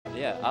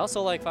Yeah, I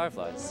also like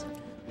Fireflies.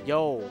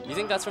 Yo. You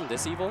think that's from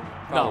this Evo?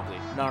 Probably.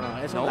 No.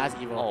 It's from last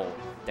Evo. Oh,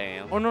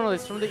 damn. Oh, no.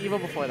 It's from the Evo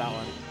before that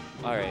one.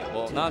 Alright,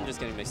 well, now I'm just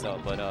getting mixed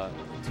up. But,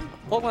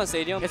 Pokemon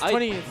Stadium. It's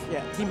 20.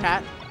 Yeah, Team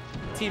Hat.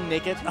 Team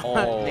Naked. Oh,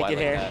 Naked I like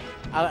hair.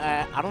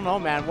 that. I don't know,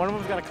 man. One of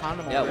them's got a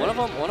condom. Yeah, already.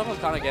 one of them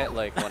kind of get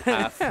like one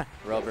half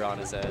rubber on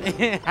his head.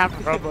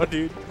 Half rubber,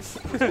 dude.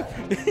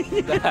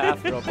 The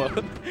half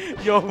rubber.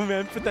 Yo,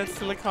 man, put that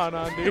silicone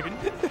on, dude.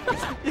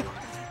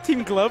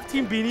 Team Glove,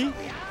 Team Beanie.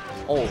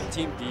 Oh,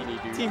 Team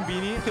Beanie, dude. Team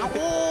Beanie.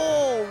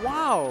 Oh,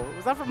 wow.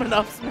 Was that from an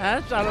up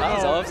smash? I don't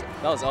know.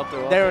 That was up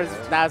throw.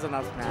 That was an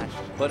up smash.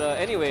 But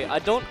anyway, I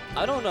don't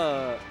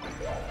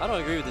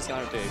agree with this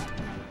counter pick.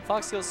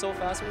 Fox goes so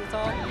fast from the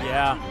top.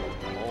 Yeah.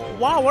 Oh.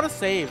 Wow, what a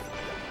save.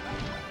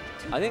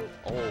 I think.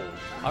 Oh,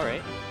 all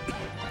right.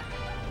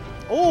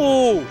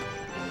 Oh.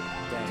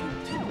 Dang.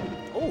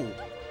 Oh,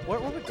 where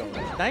we going?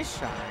 Nice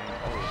shot.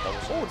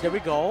 Oh, there we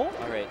go. All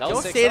right, that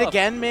was 6 say it up.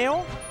 again,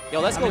 Mayo. Yo,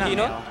 let's go,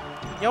 Hina.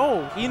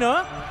 Yo,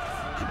 Hina.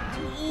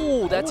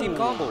 Ooh, that team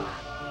combo.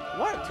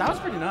 What? That was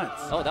pretty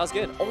nuts. Oh, that was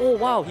good. Oh,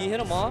 wow, he hit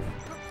him off,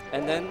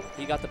 and then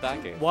he got the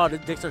back air. Wow, the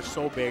dicks are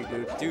so big,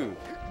 dude. Dude.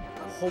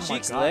 Oh my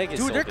Sheik's god. leg is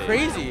dude, so they're big.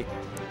 crazy.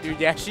 Dude,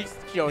 yeah, Sheik's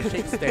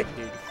thick,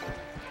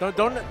 dude.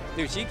 Don't.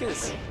 Dude, Sheik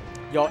is.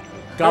 Yo,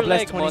 God bless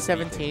leg must be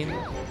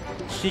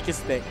 2017. Sheik is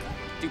thick.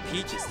 Dude,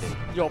 Peach is thick.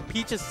 Yo,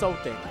 Peach is so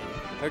thick.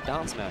 Her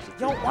down smash is thick.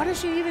 Yo, why does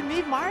she even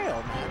need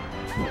Mario,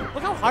 man?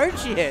 Look how hard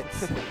she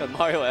hits.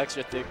 Mario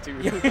extra thick too.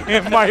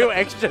 Mario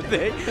extra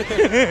thick.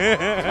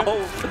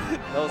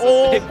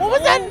 Oh, what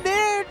was that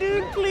there,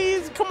 dude?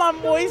 Please, come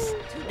on, boys.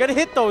 You gotta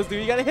hit those,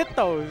 dude. You gotta hit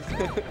those.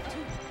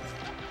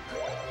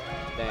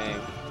 Dang.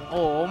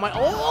 Oh my.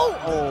 Oh.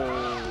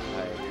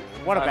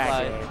 Right. What a back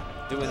Firefly air.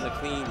 doing the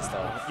clean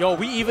stuff. Yo,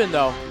 we even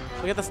though.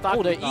 Look at the stock.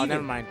 Oh, they're Oh, even.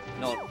 never mind.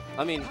 No,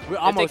 I mean, We're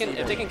if almost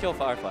they can kill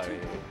Firefly right here,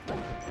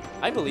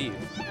 I believe.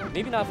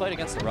 Maybe not fight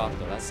against the Rock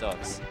though. That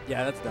sucks.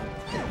 Yeah, that's done.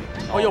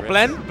 Oh, yo, rip.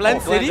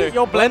 Blend City. Blender.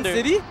 Yo, Blend Blender.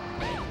 City.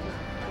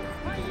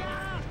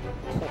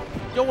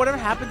 Yo, whatever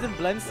happens in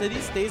Blend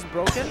City stays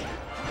broken.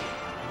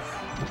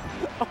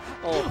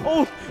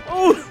 Oh.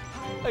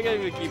 I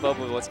can't even keep up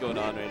with what's going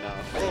on right now.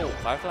 Oh,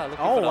 Firefly looking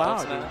Oh, for the wow, up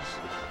smash.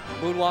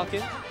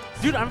 Moonwalking.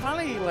 Dude, I'm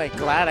finally like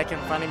glad I can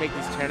finally make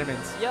these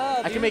tournaments.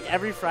 Yeah, I can make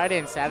every Friday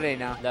and Saturday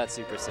now. That's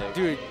super sick.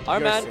 Dude, Our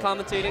you're man sick.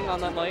 commentating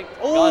on that mic,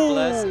 Oh, God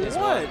bless, is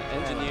what?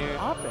 one engineer.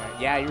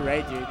 Yeah, you're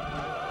right, dude.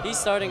 He's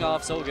starting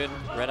off so good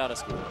right out of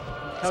school.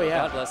 Hell So yeah.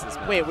 God bless this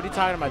man. Wait, what are you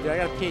talking about, dude? I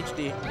got a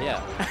PhD.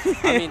 Yeah.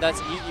 I mean,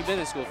 you've been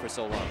in school for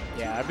so long.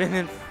 Yeah, I've been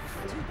in,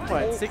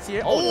 what, 6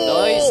 years? Oh,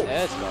 nice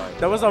edge guard.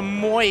 That was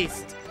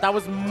moist. That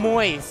was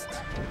moist.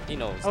 He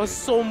knows. That was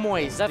so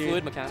moist, Is that dude.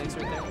 fluid mechanics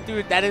right there?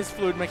 Dude, that is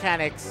fluid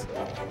mechanics.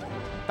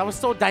 That was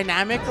so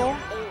dynamical.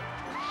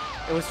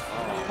 It was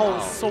wow.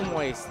 so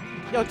moist.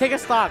 Yo, take a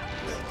stock.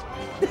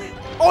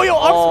 Oh, yo,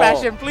 up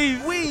smash him,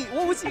 please. Wait,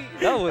 what was he?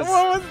 That was.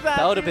 What was that?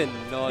 That would have been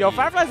naughty. Yo,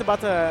 Firefly's about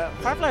to.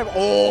 Firefly.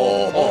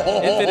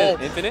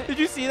 Infinite. Did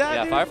you see that?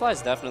 Yeah, dude?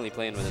 Firefly's definitly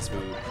playing with his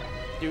food.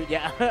 Dude,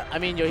 yeah. I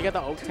mean, yo, he got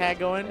the oak tag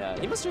going. Yeah,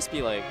 he must just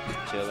be like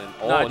chilling.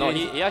 Oh, Nah, no,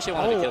 dude, he actually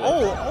wanted to kill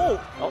him.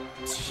 Oh.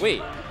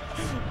 Wait.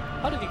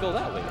 How did he go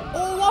that way?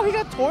 Oh, wow, he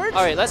got torched.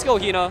 All right, let's go,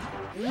 Hina.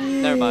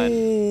 Never mind.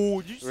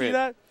 Ooh, did you see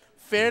that?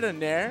 Fair to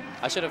nair.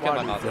 I should have kept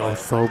my mouth That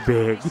was quiet. so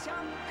big.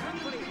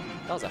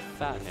 That was a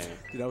fat hair.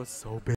 Dude, that was so big.